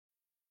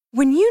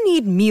When you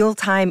need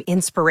mealtime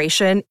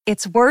inspiration,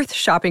 it's worth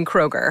shopping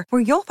Kroger,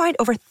 where you'll find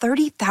over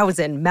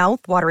 30,000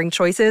 mouth-watering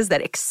choices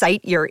that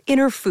excite your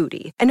inner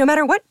foodie. And no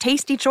matter what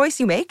tasty choice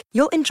you make,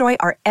 you'll enjoy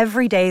our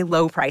everyday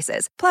low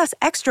prices, plus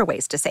extra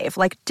ways to save,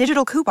 like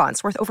digital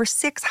coupons worth over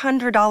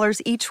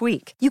 $600 each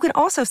week. You can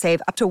also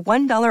save up to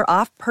 $1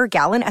 off per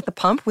gallon at the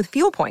pump with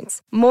fuel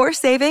points. More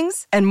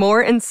savings and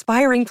more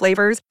inspiring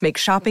flavors make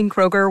shopping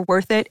Kroger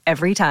worth it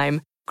every time.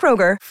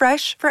 Kroger,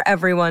 fresh for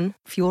everyone.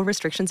 Fuel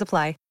restrictions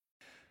apply.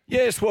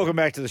 Yes, welcome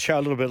back to the show.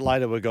 A little bit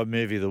later, we've got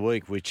Movie of the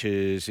Week, which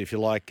is, if you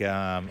like,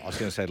 I was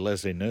going to say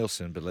Leslie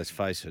Nielsen, but let's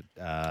face it,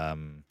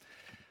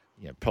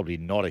 probably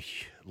not a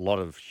lot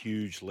of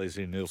huge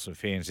Leslie Nielsen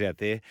fans out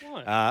there.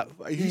 What? Are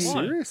you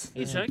serious? Are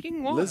you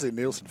joking? What? Leslie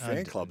Nielsen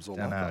fan clubs all I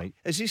don't night. know.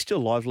 Is he still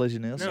alive, Leslie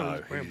Nielsen? No,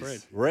 he's brown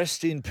bread.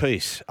 Rest in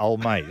peace,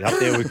 old mate, up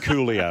there with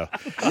Coolio.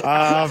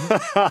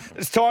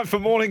 It's time for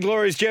Morning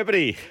Glory's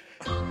Jeopardy.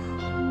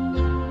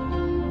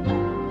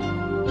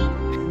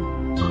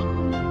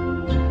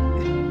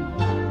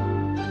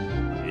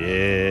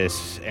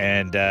 Yes,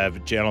 and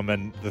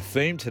gentlemen, the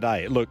theme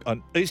today, look,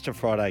 on Easter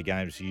Friday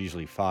games are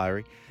usually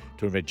fiery,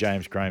 talking about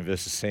James Graham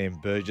versus Sam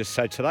Burgess.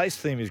 So today's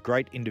theme is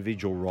great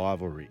individual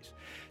rivalries.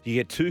 You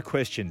get 2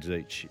 questions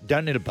each.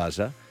 Don't need a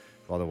buzzer,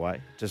 by the way,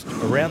 just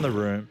around the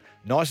room,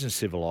 nice and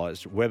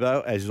civilised.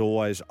 Webbo, as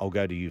always, I'll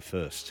go to you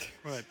first.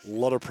 Right. A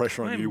lot of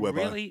pressure on I'm you, Webbo.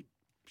 really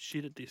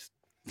shit at this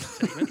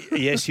segment.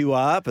 Yes, you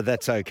are, but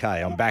that's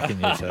okay. I'm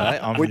backing you today.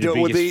 I'm your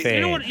biggest fan.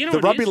 You know what The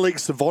it Rugby is? League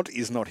savant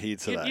is not here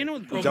today. You know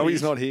what the problem Joey's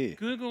is? not here.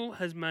 Google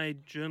has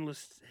made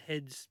journalists'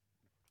 heads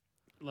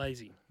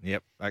lazy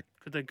Yep.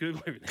 because they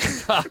Google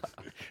everything.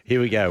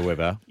 Here we go,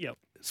 Webbo. Yep.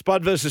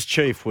 Spud versus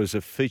Chief was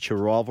a feature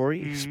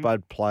rivalry.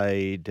 Spud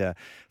played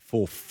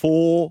for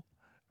 4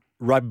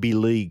 rugby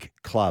league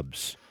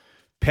clubs: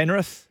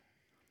 Penrith,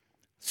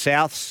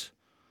 Souths,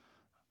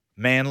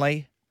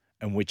 Manly,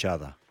 and which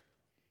other?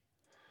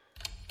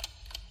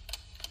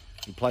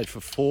 He played for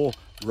 4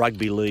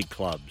 rugby league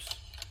clubs: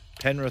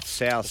 Penrith,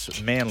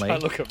 Souths, Manly,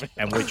 Don't look at me.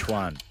 and which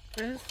one?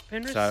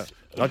 Penrith, So,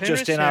 not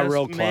just Penrith,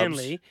 NRL Souths, clubs.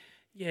 Manly,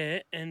 yeah,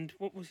 and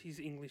what was his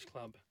English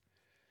club?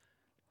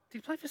 Did he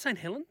play for St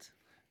Helens?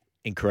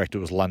 Incorrect. It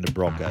was London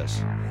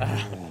Broncos.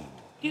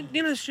 You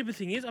know the stupid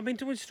thing is, I've been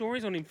doing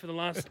stories on him for the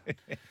last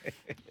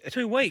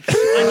 2 weeks.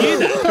 I knew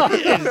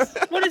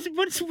that.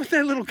 What's with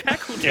that little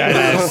cackle?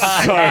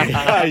 Sorry,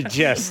 I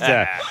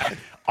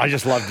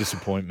just love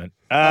disappointment.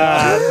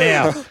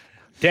 Now,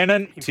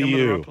 Denon, to come to the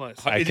you. right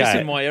place. Is this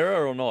in my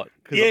era or not?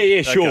 'Cause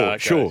Yeah, sure.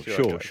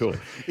 Okay.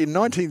 In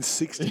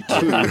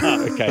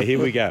 1962, Okay, here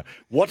we go.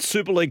 What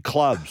Super League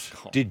clubs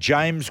did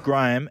James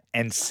Graham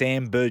and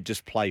Sam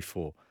Burgess play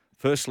for?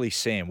 Firstly,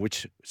 Sam,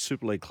 which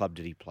Super League club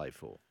did he play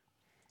for?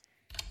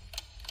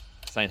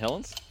 St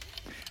Helens?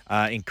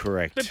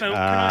 Incorrect. But can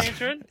I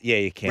answer it? Yeah,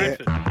 you can.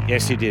 Bradford.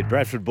 Yes, he did.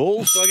 Bradford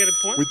Bulls. Do I get a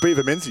point? with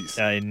Beaver Menzies.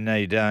 No,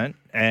 you don't.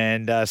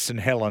 And St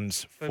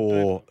Helens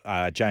for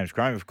James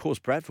Graham. Of course,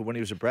 Bradford, when he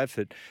was at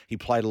Bradford, he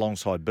played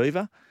alongside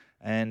Beaver.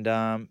 And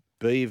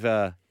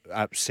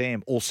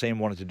Sam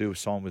wanted to do was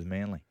sign with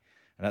Manly.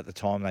 And at the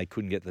time, they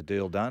couldn't get the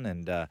deal done.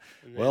 And,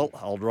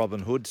 old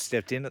Robin Hood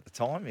stepped in at the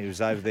time. He was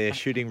over there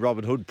shooting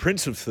Robin Hood,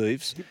 Prince of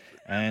Thieves.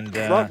 And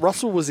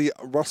Russell was the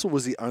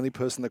only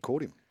person that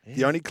called him. Yeah.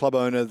 The only club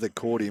owner that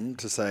called him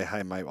to say,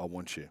 "Hey, mate, I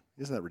want you."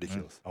 Isn't that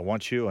ridiculous? I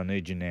want you. I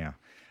need you now.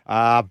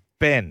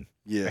 Ben.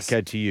 Yes.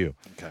 Okay, to you.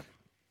 Okay.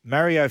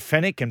 Mario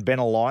Fennick and Ben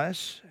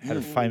Elias had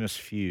a famous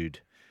feud.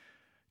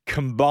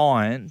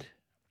 Combined,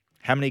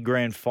 how many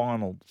grand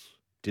finals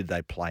did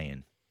they play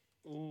in?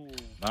 Ooh,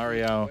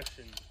 Mario good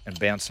question. and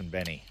Bouncin'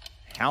 Benny.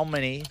 How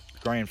many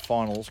grand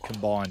finals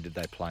combined did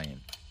they play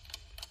in?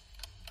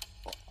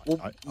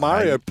 Well, I-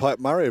 Mario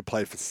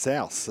played for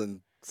South, and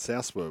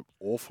South were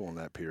awful in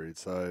that period.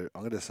 So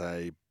I'm going to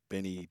say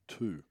Benny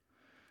 2.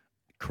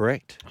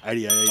 Correct.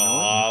 88, 89.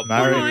 Oh,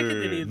 Mario, I like it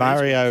that he had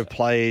Mario these ones.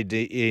 played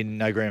in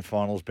no grand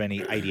finals,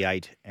 Benny,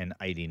 88 and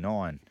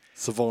 89.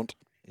 Savant.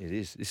 It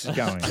is. This is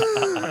going.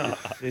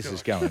 This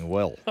is going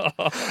well.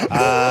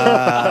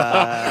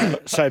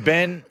 So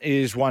Ben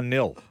is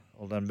 1-0.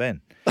 Well done,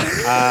 Ben.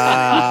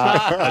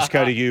 Let's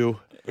go to you,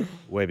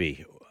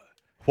 Webby.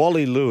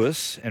 Wally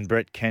Lewis and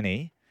Brett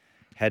Kenny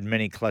had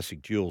many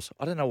classic duels.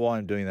 I don't know why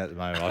I'm doing that at the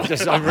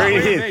moment. I'm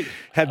reading it.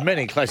 Had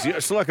many classic.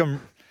 It's like I'm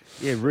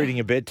reading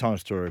a bedtime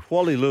story.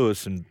 Wally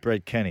Lewis and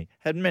Brett Kenny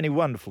had many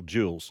wonderful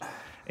duels.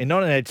 In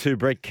 1982,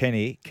 Brett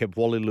Kenny kept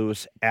Wally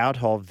Lewis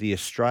out of the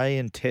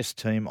Australian Test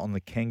team on the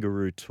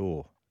Kangaroo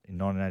Tour in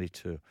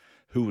 1982.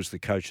 Who was the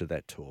coach of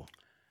that tour?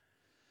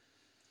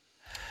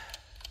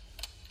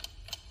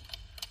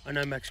 I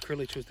know Max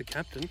Krilich was the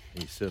captain.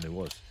 He certainly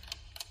was.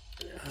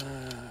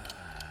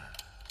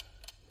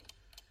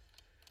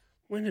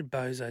 When did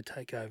Bozo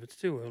take over? It's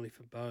too early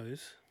for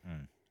Bose.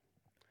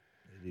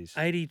 It is.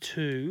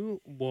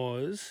 82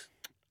 was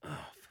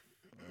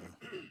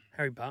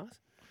Harry Barth.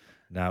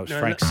 No, it's No,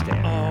 Frank no-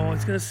 Stanton. Oh, I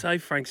was going to say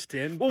Frank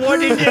Stanton. Well, why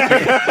didn't you?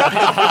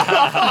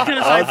 I was going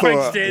to say I Frank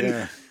thought- Stanton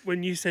yeah.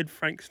 when you said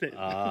Frank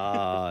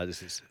Stanton.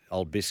 This is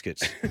old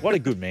biscuits. What a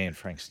good man,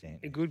 Frank A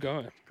Stanton. good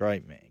guy.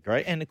 Great man,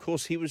 great. And of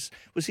course, he was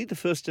he the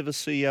first ever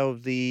CEO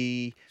of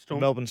the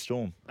Storm. Melbourne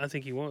Storm? I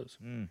think he was.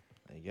 There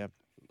you go.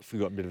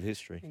 Forgotten a bit of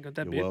history. You got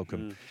that You're bit.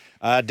 welcome.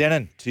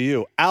 Denon, to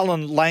you.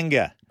 Alan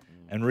Langer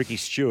and Ricky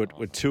Stewart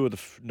were two of the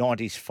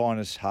 90s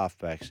finest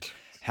halfbacks.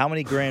 How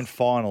many grand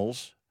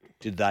finals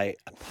did they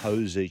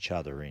oppose each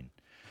other in?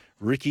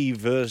 Ricky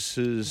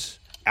versus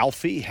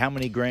Alfie, how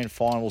many grand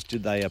finals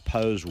did they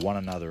oppose one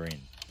another in?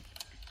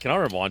 Can I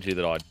remind you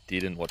that I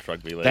didn't watch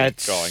rugby league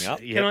growing up?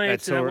 Can I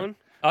answer that one?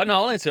 Oh,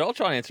 no, I'll answer it. I'll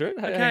try and answer it.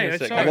 Hang on a Okay,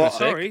 sec, sorry, hang on a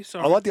sec.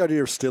 sorry. I like the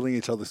idea of stealing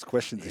each other's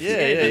questions. if you-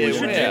 Yeah, we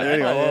should do yeah.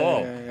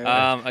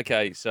 that. Oh.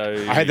 Okay, so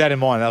I had that in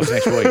mind. That was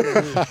next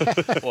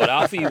week. what?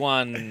 Alfie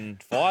won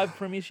 4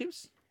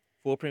 premierships.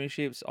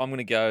 I'm going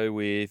to go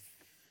with.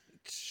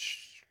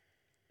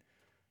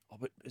 Oh,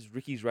 but is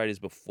Ricky's Raiders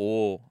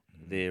before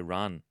their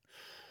run?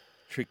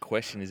 Trick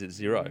question: is it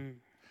 0?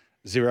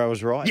 0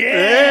 is right.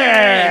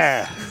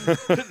 Yeah.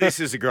 This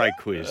is a great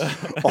quiz.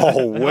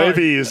 Oh,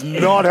 Webby is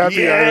not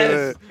happy over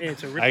there. Yeah,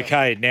 it's a ripper.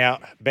 Okay, now,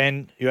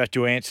 Ben, you have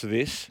to answer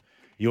this.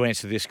 You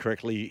answer this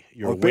correctly.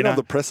 You're I've a been winner. on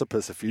the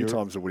precipice a few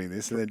times of winning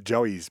this, and then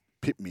Joey's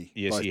pipped me.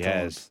 Yes, both he times.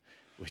 has,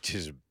 which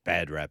is a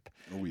bad rap.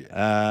 Oh,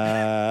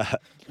 yeah.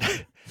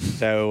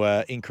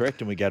 So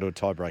incorrect, and we go to a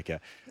tiebreaker.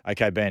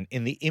 Okay, Ben,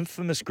 in the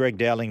infamous Greg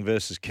Dowling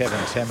versus Kevin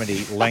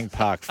Tammany Lang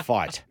Park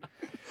fight,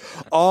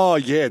 Oh,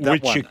 yeah, that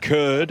which one.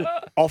 occurred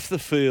off the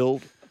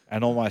field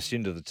and almost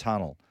into the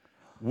tunnel,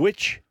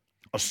 which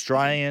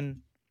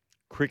Australian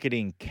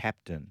cricketing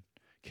captain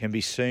can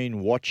be seen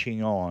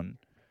watching on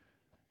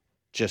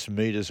just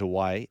metres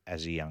away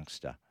as a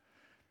youngster?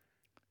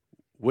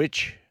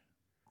 Which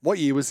What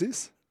year was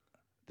this?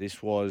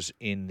 this was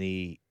in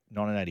the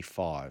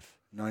 1985.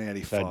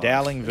 1985. So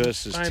Dowling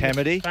versus Famous,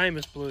 Tammany.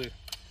 famous blue.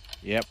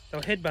 Yep. They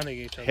were headbutting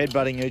each other.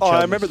 Headbutting each Oh, other.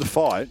 I remember the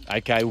fight.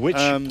 Okay,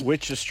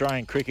 which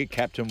Australian cricket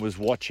captain was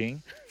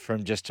watching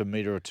from just a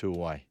metre or two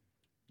away?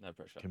 No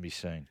pressure. Can be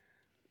seen.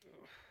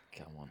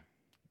 Come on,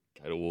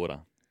 go to water.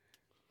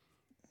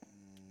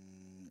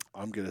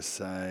 I'm going to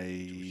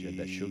say... She had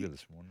that sugar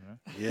this morning, huh?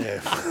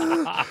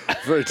 Yeah.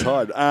 Very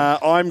tired.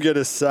 I'm going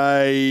to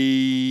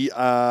say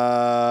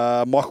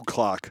Michael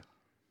Clark.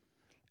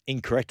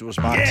 Incorrect. It was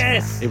Mark.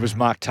 Yes! It was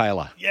Mark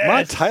Taylor.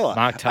 Mark Taylor.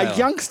 Mark Taylor. A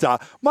youngster.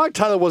 Mark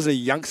Taylor wasn't a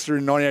youngster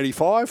in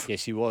 1985.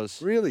 Yes, he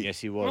was. Really? Yes,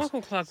 he was.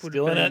 Michael Clark would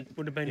Still have in been, it?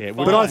 would have been Yeah,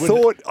 fine. But I Wouldn't-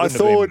 thought wouldn't have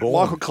been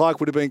born. Michael Clark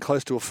would have been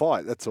close to a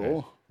fight. That's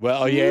all.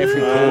 Well, oh yeah, if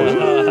we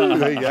pause.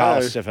 There you go.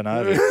 Carl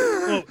Stefanovic.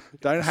 Well,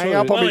 Don't hang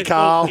up on me, he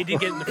Carl. did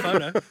get in the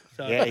photo.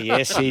 So. Yeah,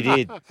 yes, he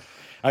did.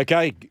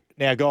 Okay,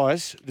 now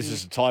guys, this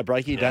is a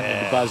tiebreaker. You don't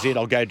need to buzz in.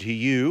 I'll go to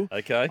you.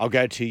 Okay. I'll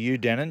go to you,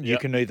 Denon. You Yep.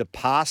 can either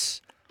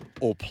pass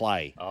or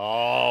play.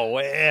 Oh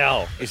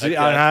wow! Is it?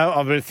 I know.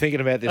 I've been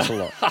thinking about this a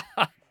lot.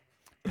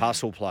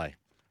 Pass or play.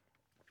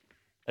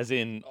 As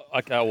in,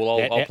 okay, well,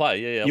 Yeah, I'll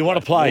play. Yeah, You want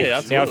to play? Yeah, Now,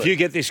 absolutely. if you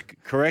get this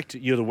correct,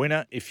 you're the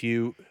winner. If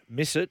you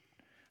miss it,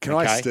 Can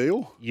I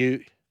steal?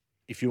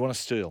 If you want to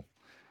steal.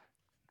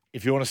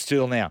 If you want to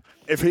steal now.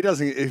 If he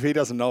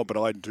doesn't know it, but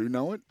I do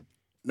know it.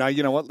 No,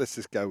 you know what? Let's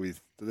just go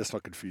with. Let's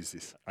not confuse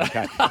this.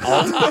 Okay.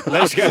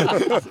 Let's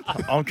go.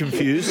 I'm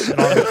confused, and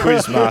I'm the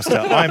quiz master.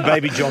 I'm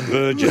Baby John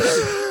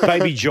Burgess.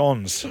 Baby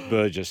John's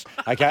Burgess.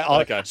 Okay.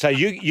 Okay. So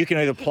you can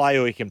either play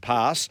or you can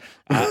pass.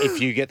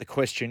 If you get the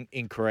question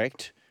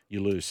incorrect,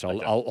 you lose. So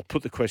Okay. I'll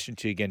put the question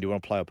to you again. Do you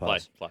want to play or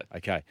pass? Play.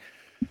 Okay.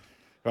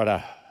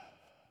 Right.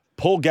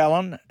 Paul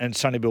Gallen and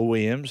Sonny Bill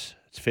Williams,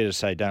 it's fair to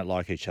say, don't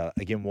like each other.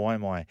 Again, why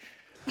am I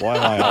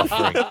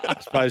offering? I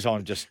suppose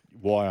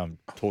why I'm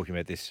talking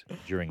about this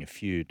during a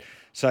feud.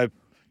 So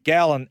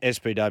Gallen and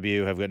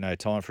SBW have got no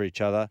time for each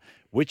other.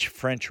 Which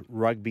French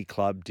rugby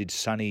club did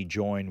Sonny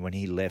join when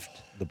he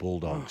left the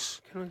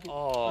Bulldogs? Can I get,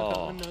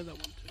 Oh. I know that one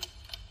too.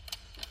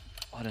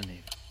 I don't know.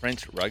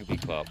 French rugby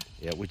club.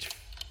 Yeah, which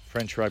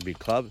French rugby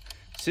club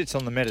sits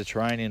on the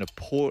Mediterranean, a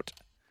port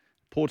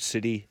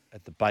city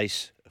at the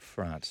base of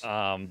France,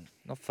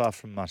 not far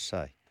from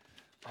Marseille.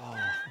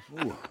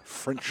 Ooh,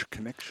 French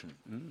connection.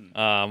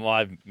 I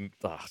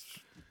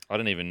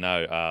don't even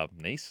know.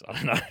 Nice. I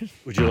don't know.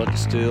 Would you like to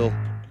steal?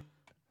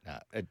 No.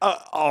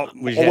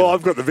 We Well, have-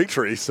 I've got the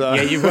victory, so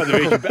Yeah, you've got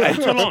the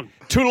vision. Toulon.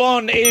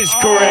 Toulon is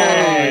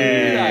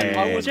correct.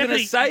 I was going to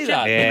Jeopardy. say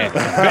that. Yeah.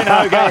 Ben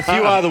Hogarth,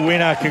 you are the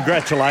winner.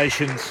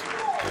 Congratulations.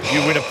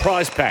 You win a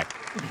prize pack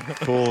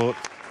for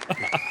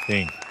the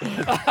thing.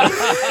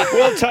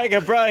 We'll take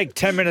a break.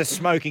 10 minutes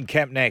smoking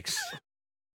camp next.